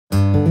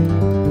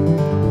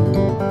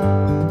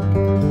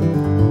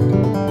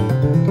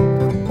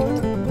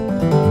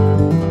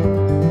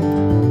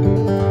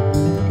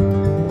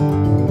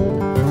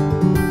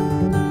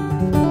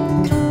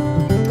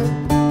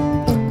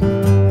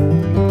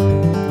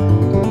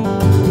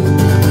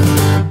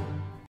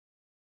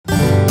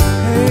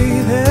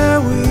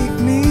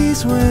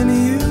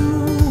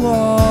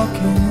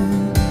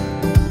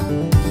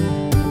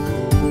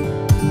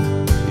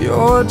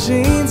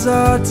chains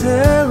are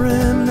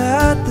tearing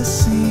at the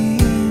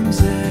seams,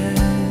 and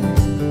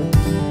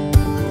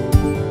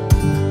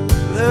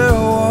there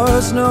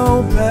was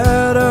no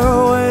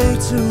better way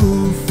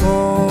to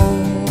fall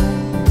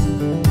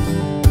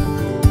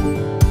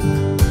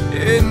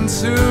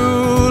into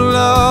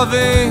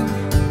loving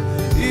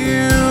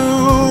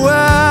you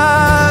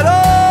at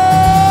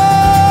all.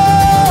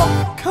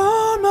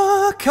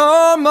 Karma,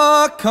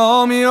 karma,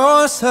 calm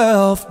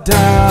yourself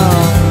down.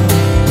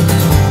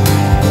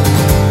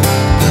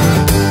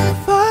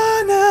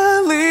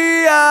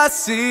 Finally I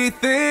see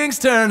things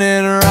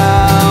turning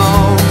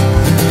around.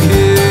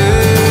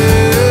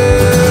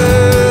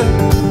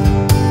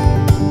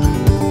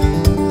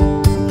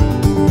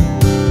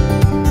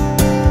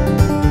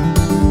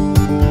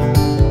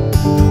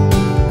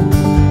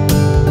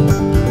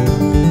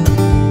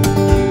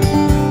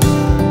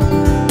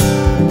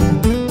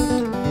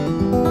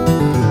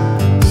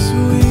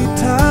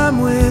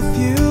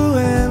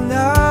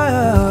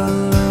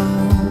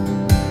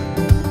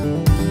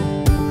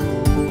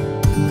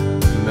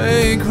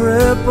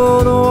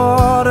 Crippled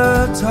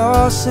water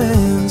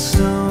tossing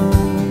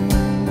stones,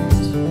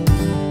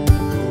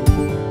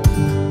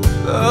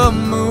 the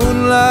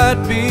moonlight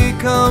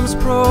becomes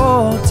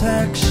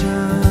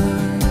protection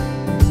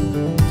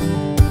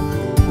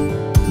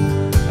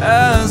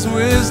as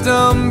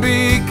wisdom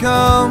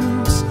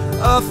becomes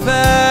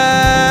affection.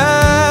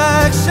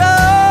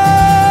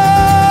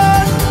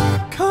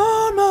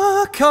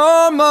 Karma,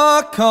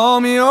 karma,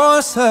 calm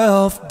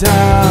yourself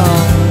down.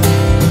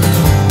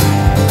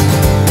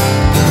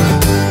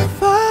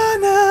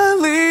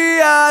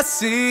 I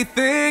see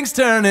things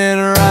turning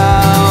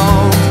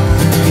around.